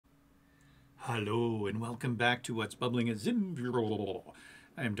Hello and welcome back to What's Bubbling at ZIM.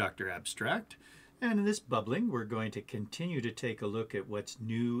 I am Dr. Abstract, and in this bubbling we're going to continue to take a look at what's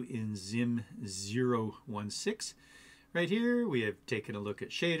new in ZIM 016. Right here we have taken a look at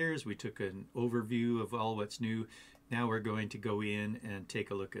shaders, we took an overview of all what's new. Now we're going to go in and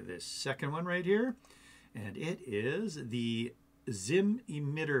take a look at this second one right here, and it is the ZIM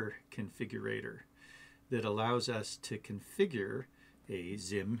Emitter configurator that allows us to configure a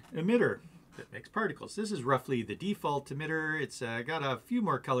ZIM emitter that makes particles. This is roughly the default emitter. It's got a few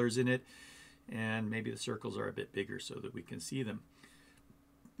more colors in it, and maybe the circles are a bit bigger so that we can see them.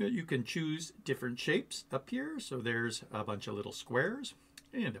 You can choose different shapes up here. So there's a bunch of little squares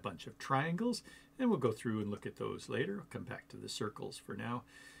and a bunch of triangles, and we'll go through and look at those later. I'll come back to the circles for now.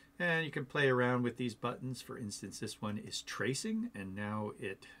 And you can play around with these buttons. For instance, this one is tracing, and now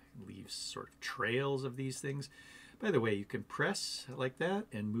it leaves sort of trails of these things. By the way, you can press like that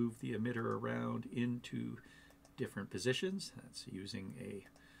and move the emitter around into different positions. That's using a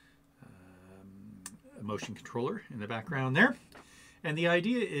motion controller in the background there. And the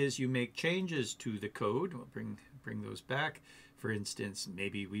idea is you make changes to the code. We'll bring those back. For instance,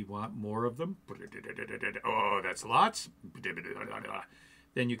 maybe we want more of them. Oh, that's lots.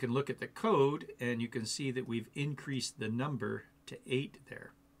 Then you can look at the code and you can see that we've increased the number to 8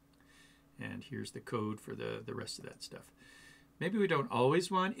 there. And here's the code for the rest of that stuff. Maybe we don't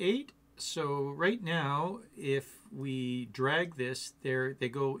always want 8. So right now, if we drag this, they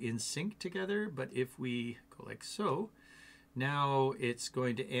go in sync together. But if we go like so, now it's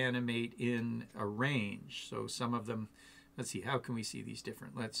going to animate in a range. So some of them, let's see, how can we see these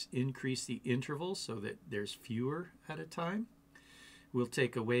different? Let's increase the interval so that there's fewer at a time. We'll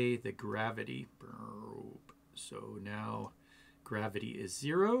take away the gravity. So now gravity is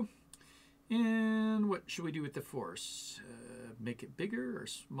 0. And what should we do with the force? Make it bigger or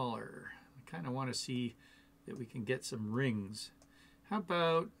smaller? I kind of want to see that we can get some rings. How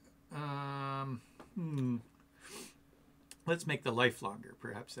about, let's make the life longer.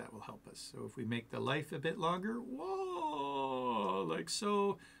 Perhaps that will help us. So if we make the life a bit longer, whoa, like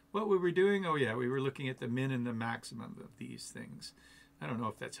so. What were we doing? Oh yeah, we were looking at the min and the maximum of these things. I don't know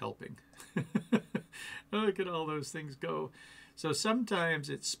if that's helping. Look at all those things go. So sometimes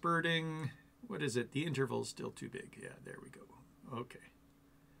it's spurting. What is it? The interval's still too big. Yeah, there we go. Okay.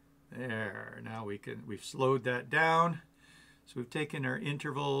 There. Now we've slowed that down. So we've taken our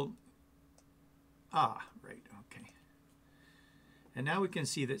interval. Ah, right. Okay. And now we can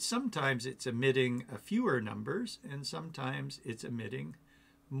see that sometimes it's emitting a fewer numbers and sometimes it's emitting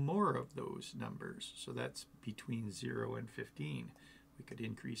more of those numbers. So that's between 0 and 15. We could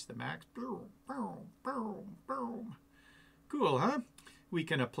increase the max. Boom, boom, boom, boom. Cool, huh? We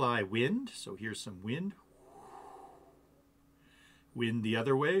can apply wind. So here's some wind. Wind the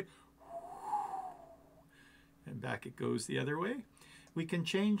other way. And back it goes the other way. We can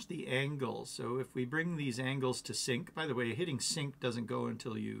change the angle. So if we bring these angles to sync, by the way, hitting sync doesn't go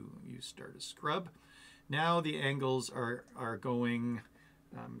until you start a scrub. Now the angles are going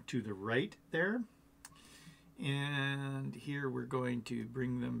to the right there. And here we're going to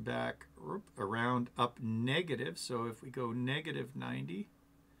bring them back around up negative. So if we go negative 90,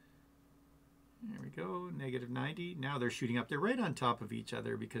 there we go, negative 90. Now they're shooting up. They're right on top of each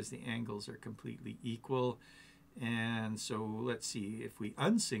other because the angles are completely equal. And so let's see, if we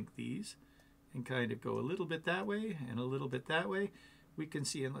unsync these and kind of go a little bit that way and a little bit that way, we can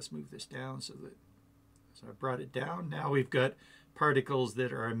see, and let's move this down so I brought it down. Now we've got particles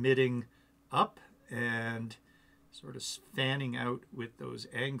that are emitting up and sort of fanning out with those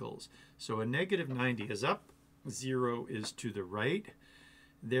angles. So a negative 90 is up, 0 is to the right.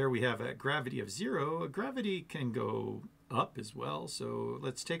 There we have a gravity of 0. A gravity can go up as well. So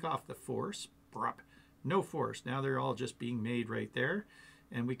let's take off the force. No force. Now they're all just being made right there.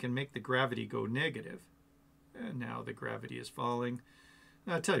 And we can make the gravity go negative. And now the gravity is falling.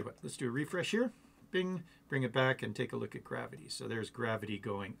 I'll tell you what, let's do a refresh here. Bing, bring it back and take a look at gravity. So there's gravity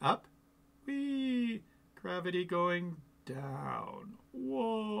going up. Whee! Gravity going down.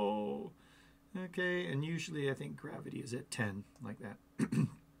 Whoa! Okay, and usually I think gravity is at 10, like that.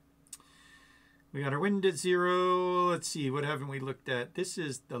 We got our wind at 0. Let's see, what haven't we looked at? This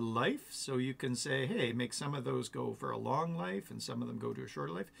is the life, so you can say, hey, make some of those go for a long life and some of them go to a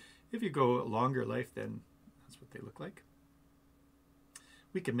shorter life. If you go a longer life, then that's what they look like.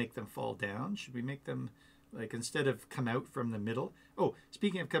 We can make them fall down. Should we make them, like, instead of come out from the middle? Oh,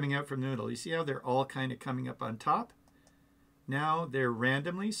 speaking of coming out from the middle, you see how they're all kind of coming up on top? Now they're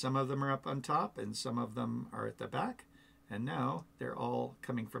randomly, some of them are up on top and some of them are at the back. And now they're all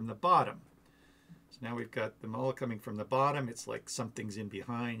coming from the bottom. So now we've got them all coming from the bottom. It's like something's in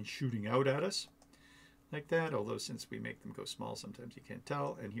behind shooting out at us like that, although since we make them go small, sometimes you can't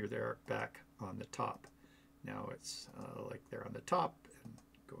tell. And here they are back on the top. Now it's like they're on the top and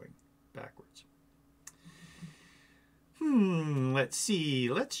going backwards. Let's see.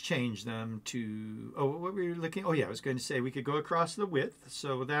 Let's change them to, oh, what were we looking? Oh, yeah, I was going to say we could go across the width.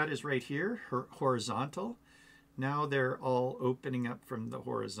 So that is right here, horizontal. Now they're all opening up from the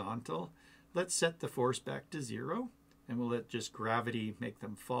horizontal. Let's set the force back to 0, and we'll let just gravity make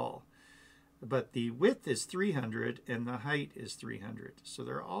them fall. But the width is 300 and the height is 300. So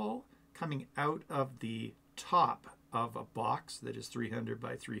they're all coming out of the top of a box that is 300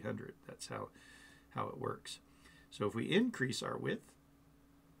 by 300. That's how it works. So if we increase our width,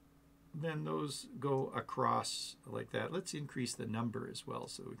 then those go across like that. Let's increase the number as well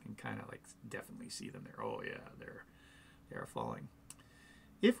so we can kind of like definitely see them there. Oh yeah, they are falling.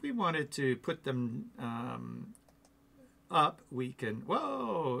 If we wanted to put them up, we can,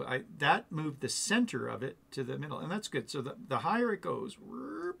 whoa, that moved the center of it to the middle, and that's good. So the higher it goes,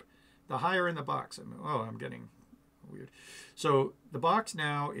 the higher in the box. I'm getting weird. So the box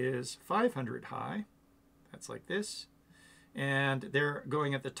now is 500 high. That's like this. And they're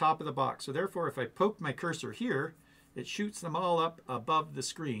going at the top of the box. So therefore, if I poke my cursor here, it shoots them all up above the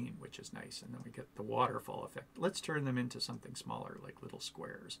screen, which is nice. And then we get the waterfall effect. Let's turn them into something smaller, like little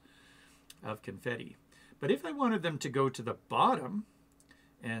squares of confetti. But if I wanted them to go to the bottom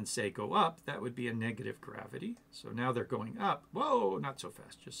and say go up, that would be a negative gravity. So now they're going up. Whoa, not so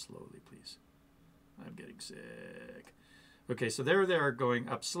fast. Just slowly, please. I'm getting sick. Okay, so there they are going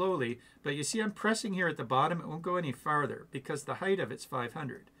up slowly, but you see I'm pressing here at the bottom. It won't go any farther because the height of it's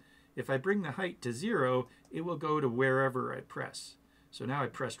 500. If I bring the height to 0, it will go to wherever I press. So now I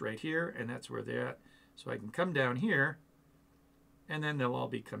pressed right here, and that's where they're at. So I can come down here, and then they'll all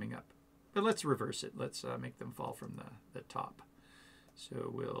be coming up. But let's reverse it. Let's make them fall from the top.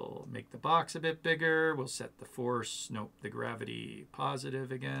 So we'll make the box a bit bigger. We'll set the force, nope, the gravity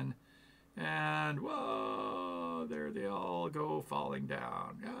positive again. And whoa, there they all go falling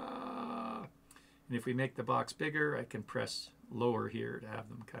down. Ah. And if we make the box bigger, I can press lower here to have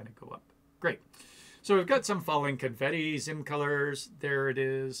them kind of go up. Great. So we've got some falling confetti, ZIM colors. There it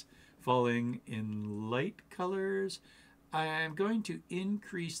is, falling in light colors. I'm going to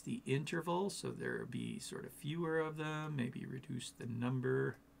increase the interval so there will be sort of fewer of them, maybe reduce the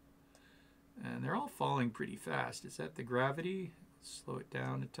number. And they're all falling pretty fast. Is that the gravity? Slow it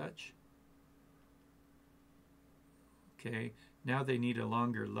down a touch. Okay, now they need a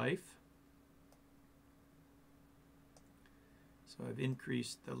longer life. So I've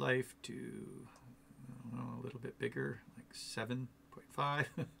increased the life to, I don't know, a little bit bigger, like 7.5.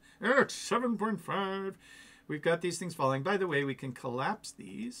 It's 7.5. We've got these things falling. By the way, we can collapse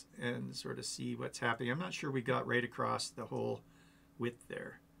these and sort of see what's happening. I'm not sure we got right across the whole width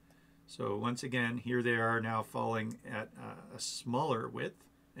there. So once again, here they are now falling at a smaller width,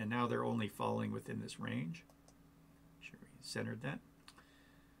 and now they're only falling within this range. Sure, we centered that.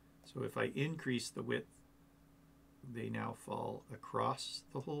 So if I increase the width, they now fall across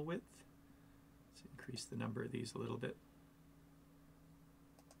the whole width. Let's increase the number of these a little bit.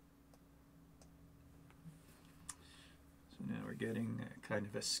 So now we're getting kind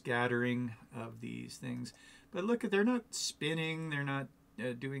of a scattering of these things. But look, they're not spinning, they're not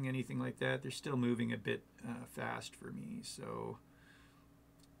doing anything like that. They're still moving a bit fast for me. So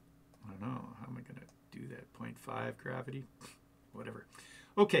I don't know, how am I going to do that? 0.5 gravity? Whatever.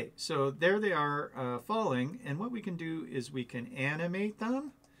 Okay, so there they are falling, and what we can do is we can animate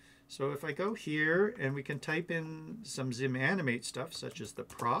them. So if I go here and we can type in some ZIM animate stuff, such as the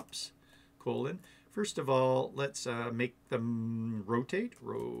props, colon. First of all, let's make them rotate,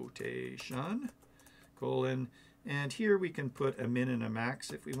 rotation, colon. And here we can put a min and a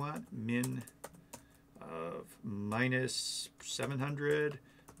max if we want. Min of minus 700,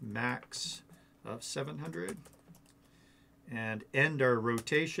 max of 700. And end our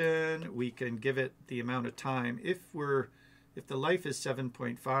rotation. We can give it the amount of time. If the life is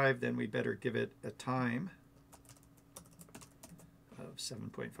 7.5, then we better give it a time of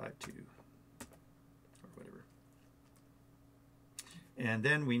 7.52 or whatever. And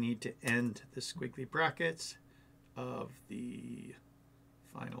then we need to end the squiggly brackets of the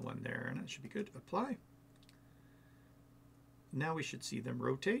final one there, and that should be good. Apply. Now we should see them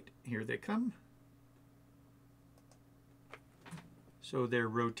rotate. Here they come. So they're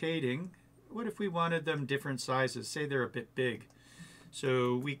rotating. What if we wanted them different sizes? Say they're a bit big.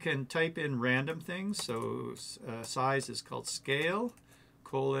 So we can type in random things. So size is called scale,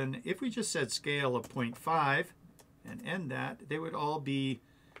 colon. If we just said scale of 0.5 and end that, they would all be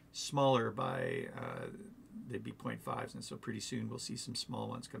smaller by, they'd be 0.5s, and so pretty soon we'll see some small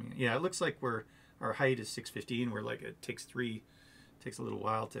ones coming in. Yeah, it looks like our height is 615. We're like, it takes a little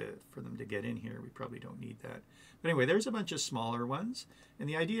while for them to get in here. We probably don't need that. But anyway, there's a bunch of smaller ones. And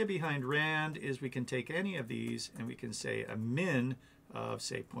the idea behind rand is we can take any of these and we can say a min of,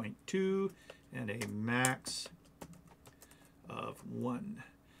 say, 0.2 and a max of 1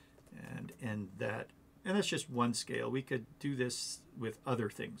 and end that. And that's just one scale. We could do this with other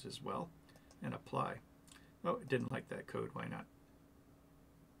things as well and apply. Oh, it didn't like that code. Why not?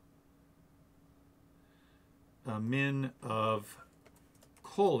 A min of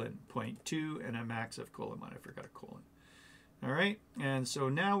colon 0.2 and a max of colon 1. I forgot a colon. All right, and so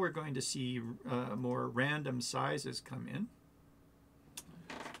now we're going to see more random sizes come in.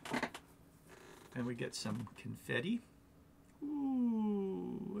 And we get some confetti.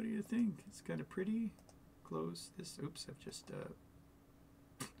 Ooh, what do you think? It's kind of pretty. Close this. Oops, I've just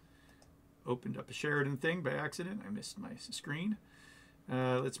opened up a Sheridan thing by accident. I missed my screen.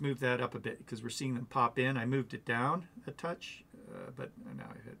 Let's move that up a bit because we're seeing them pop in. I moved it down a touch, but now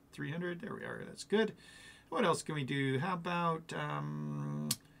I've hit 300. There we are. That's good. What else can we do? How about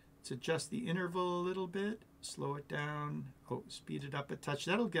let's adjust the interval a little bit, slow it down, speed it up a touch.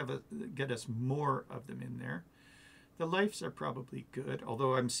 That'll get us more of them in there. The lives are probably good,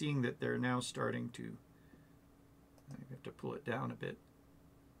 although I'm seeing that they're now starting to, I have to pull it down a bit.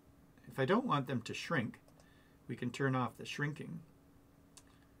 If I don't want them to shrink, we can turn off the shrinking.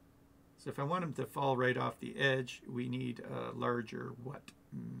 So if I want them to fall right off the edge, we need a larger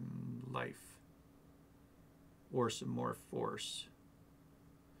life or some more force.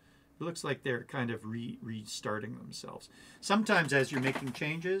 It looks like they're kind of restarting themselves. Sometimes as you're making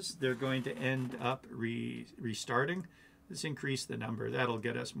changes, they're going to end up restarting. Let's increase the number. That'll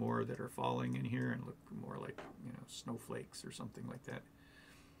get us more that are falling in here and look more like, you know, snowflakes or something like that.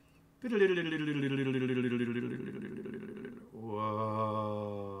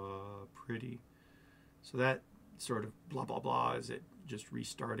 Whoa, pretty. So that sort of blah, blah, blah, is it just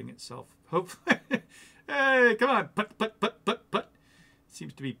restarting itself? Hopefully. Hey, come on, put.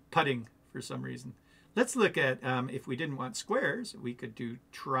 Seems to be putting for some reason. Let's look at, if we didn't want squares, we could do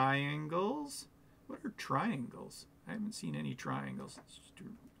triangles. What are triangles? I haven't seen any triangles.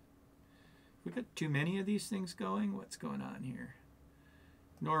 We got too many of these things going. What's going on here?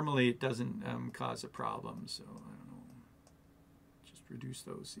 Normally it doesn't cause a problem, so I don't know. Just reduce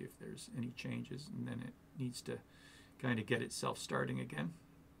those, see if there's any changes, and then it needs to kind of get itself starting again.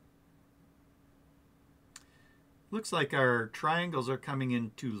 Looks like our triangles are coming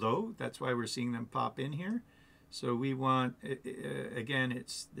in too low. That's why we're seeing them pop in here. So we want, again,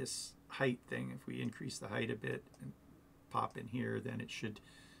 it's this height thing. If we increase the height a bit and pop in here, then it should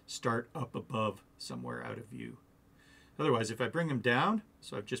start up above somewhere out of view. Otherwise, if I bring them down,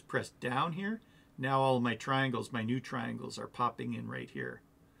 so I've just pressed down here, now all my triangles, my new triangles, are popping in right here.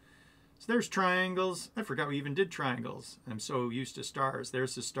 So there's triangles. I forgot we even did triangles. I'm so used to stars.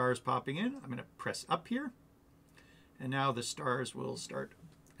 There's the stars popping in. I'm going to press up here. And now the stars will start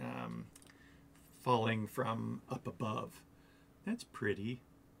falling from up above. That's pretty.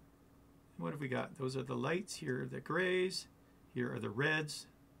 What have we got? Those are the lights. Here are the grays. Here are the reds.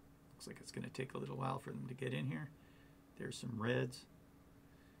 Looks like it's going to take a little while for them to get in here. There's some reds.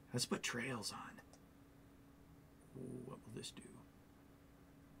 Let's put trails on. Ooh, what will this do?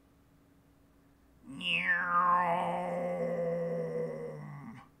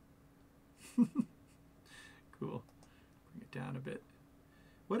 Cool. Bring it down a bit.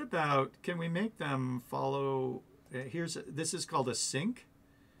 What about, can we make them follow, this is called a sync.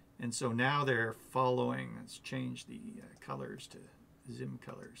 And so now they're following, let's change the colors to ZIM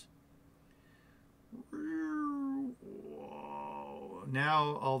colors. Whoa.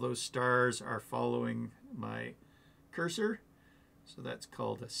 Now all those stars are following my cursor. So that's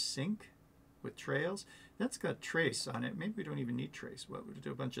called a sync with trails. That's got trace on it. Maybe we don't even need trace. What would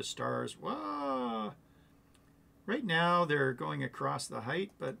do? A bunch of stars. Whoa. Right now they're going across the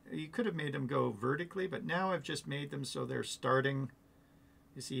height, but you could have made them go vertically, but now I've just made them so they're starting.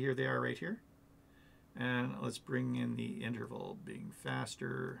 You see here they are right here. And let's bring in the interval being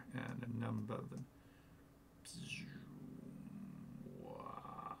faster and a number of them.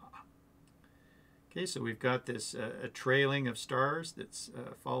 Okay, so we've got this a trailing of stars that's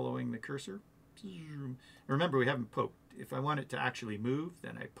following the cursor. Remember, we haven't poked. If I want it to actually move,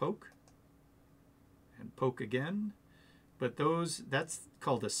 then I poke and poke again. But that's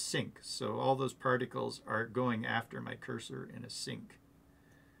called a sync. So all those particles are going after my cursor in a sync.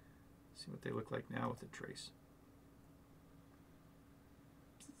 See what they look like now with a trace.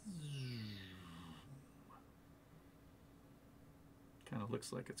 Kind of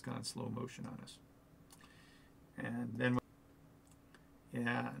looks like it's gone slow motion on us. And then,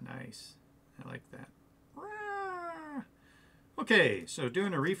 yeah, nice. I like that. Okay, so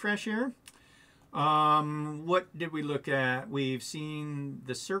doing a refresh here. What did we look at? We've seen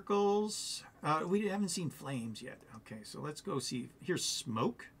the circles. We haven't seen flames yet. Okay, so let's go see. Here's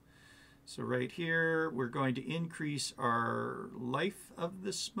smoke. So right here, we're going to increase our life of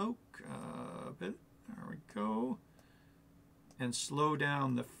the smoke a bit. There we go. And slow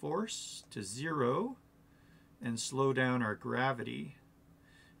down the force to 0 and slow down our gravity.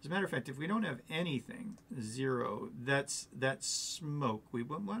 As a matter of fact, if we don't have anything, 0, that's smoke. We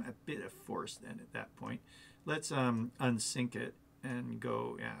wouldn't want a bit of force then at that point. Let's unsync it and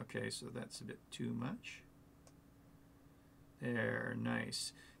go, yeah, okay, so that's a bit too much. There,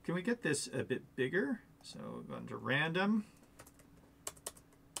 nice. Can we get this a bit bigger? So we'll go into random,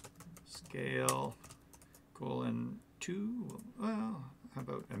 scale, :2. Well, how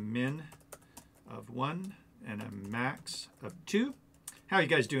about a min of 1 and a max of 2? How are you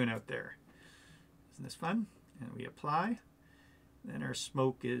guys doing out there? Isn't this fun? And we apply. Then our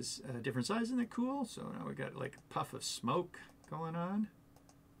smoke is a different size. Isn't that cool? So now we got like a puff of smoke going on.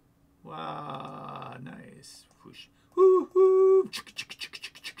 Wow, nice. Whoosh. Woo, woo.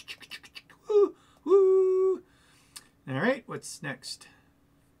 Woo, woo. All right, what's next?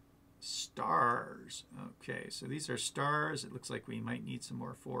 Stars. Okay, so these are stars. It looks like we might need some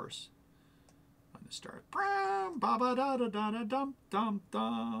more force on the stars. Ba ba da da da da dum dum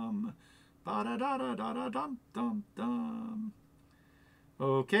dum. Ba da da da da da dum dum dum.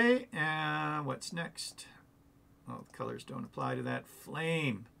 Okay, and what's next? Oh, the colors don't apply to that.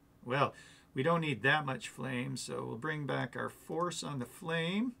 Flame. Well, we don't need that much flame, so we'll bring back our force on the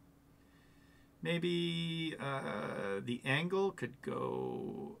flame. Maybe the angle could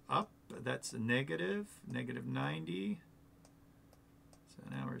go up. That's a negative 90. So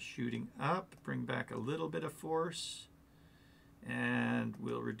now we're shooting up. Bring back a little bit of force. And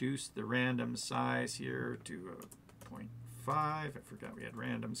we'll reduce the random size here to 0.5. I forgot we had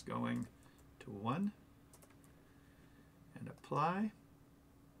randoms going to 1. And apply.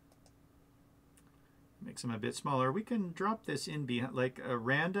 Makes them a bit smaller. We can drop this in behind, like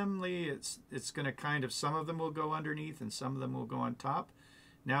randomly. It's going to kind of, some of them will go underneath and some of them will go on top.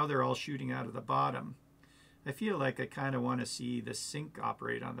 Now they're all shooting out of the bottom. I feel like I kind of want to see the sink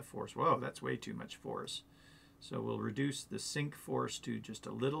operate on the force. Whoa, that's way too much force. So we'll reduce the sink force to just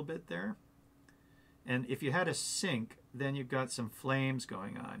a little bit there. And if you had a sink, then you've got some flames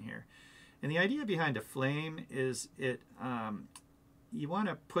going on here. And the idea behind a flame is you want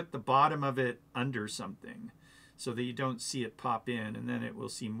to put the bottom of it under something so that you don't see it pop in, and then it will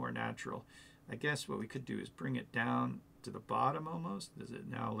seem more natural. I guess what we could do is bring it down to the bottom almost. Does it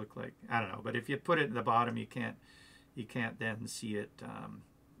now look like, I don't know, but if you put it at the bottom, you can't then see it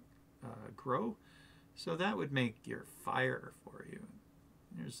grow. So that would make your fire for you.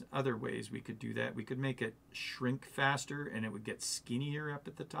 There's other ways we could do that. We could make it shrink faster and it would get skinnier up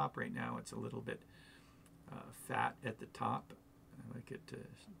at the top. Right now it's a little bit fat at the top. I like it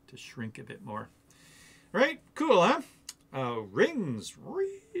to shrink a bit more. All right, cool, huh? Rings.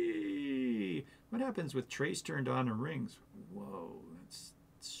 What happens with trace turned on and rings? Whoa, that's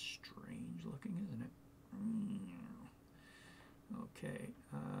strange looking, isn't it? Okay,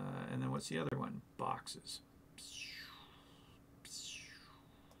 and then what's the other one? Boxes.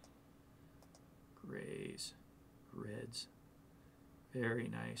 Grays, reds. Very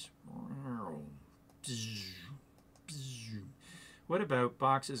nice. What about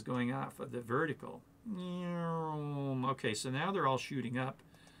boxes going off of the vertical? Okay, so now they're all shooting up.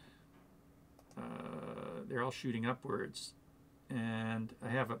 They're all shooting upwards. And I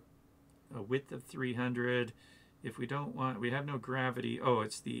have a width of 300. If we don't want, we have no gravity. Oh,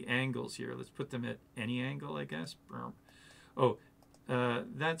 it's the angles here. Let's put them at any angle, I guess. Oh,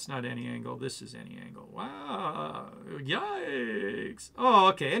 that's not any angle. This is any angle. Wow. Yikes. Oh,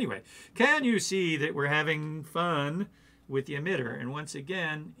 okay. Anyway, can you see that we're having fun with the emitter? And once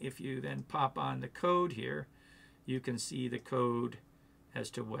again, if you then pop on the code here, you can see the code as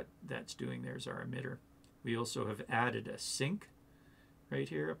to what that's doing. There's our emitter. We also have added a sink right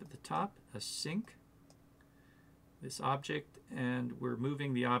here up at the top, a sink, this object, and we're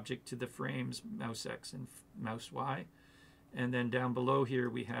moving the object to the frames mouse X and mouse Y. And then down below here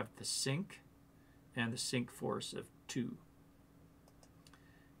we have the sink and the sink force of 2.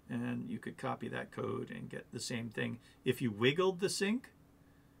 And you could copy that code and get the same thing. If you wiggled the sink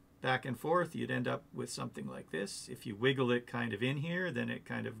back and forth, you'd end up with something like this. If you wiggle it kind of in here, then it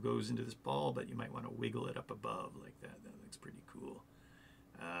kind of goes into this ball, but you might want to wiggle it up above like that. That looks pretty cool.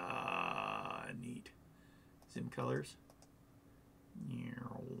 Neat. ZIM colors.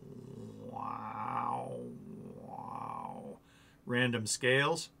 Wow. Wow. Random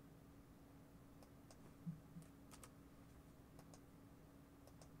scales.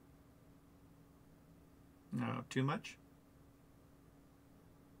 No, too much?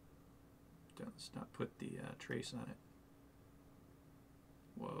 Let's not put the trace on it.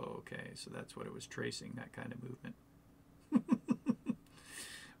 Whoa, okay, so that's what it was tracing, that kind of movement.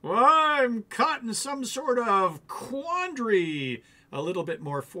 Well, I'm caught in some sort of quandary. A little bit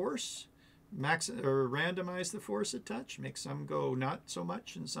more force. Randomize the force a touch. Make some go not so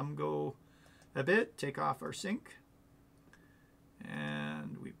much and some go a bit. Take off our sync.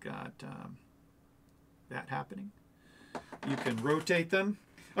 And we've got that happening. You can rotate them.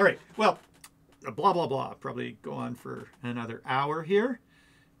 All right, well, blah, blah, blah. Probably go on for another hour here.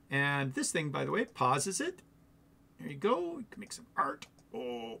 And this thing, by the way, pauses it. There you go. You can make some art.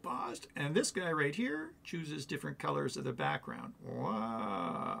 Oh, paused. And this guy right here chooses different colors of the background.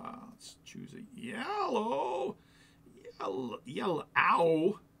 Wow. Let's choose a yellow. Yellow.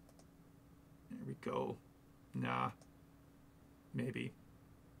 Ow. There we go. Nah. Maybe.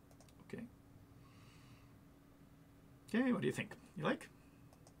 Okay. Okay, what do you think? You like?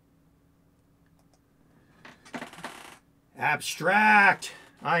 Abstract.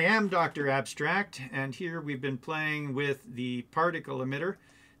 I am Dr. Abstract, and here we've been playing with the particle emitter.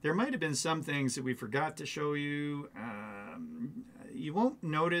 There might have been some things that we forgot to show you. You won't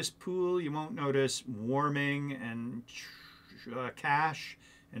notice pool, you won't notice warming and cache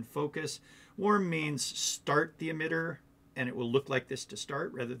and focus. Warm means start the emitter, and it will look like this to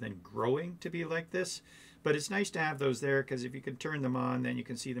start rather than growing to be like this. But it's nice to have those there because if you can turn them on, then you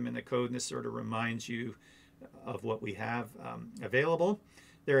can see them in the code, and this sort of reminds you of what we have available.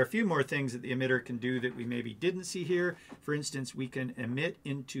 There are a few more things that the emitter can do that we maybe didn't see here. For instance, we can emit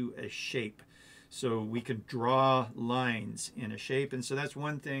into a shape. So we can draw lines in a shape. And so that's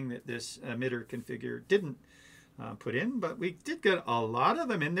one thing that this emitter configure didn't put in. But we did get a lot of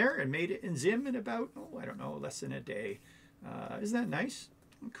them in there and made it in ZIM in about, oh, I don't know, less than a day. Isn't that nice?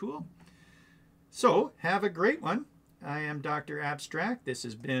 Cool. So have a great one. I am Dr. Abstract. This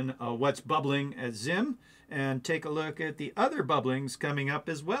has been What's Bubbling at ZIM. And take a look at the other bubblings coming up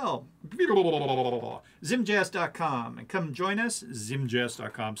as well. ZIMJS.com. And come join us,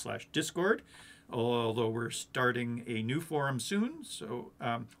 ZIMJS.com/Discord. Although we're starting a new forum soon. So,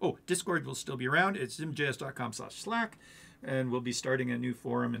 Discord will still be around. It's ZIMJS.com/Slack. And we'll be starting a new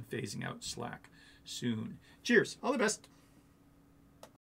forum and phasing out Slack soon. Cheers. All the best.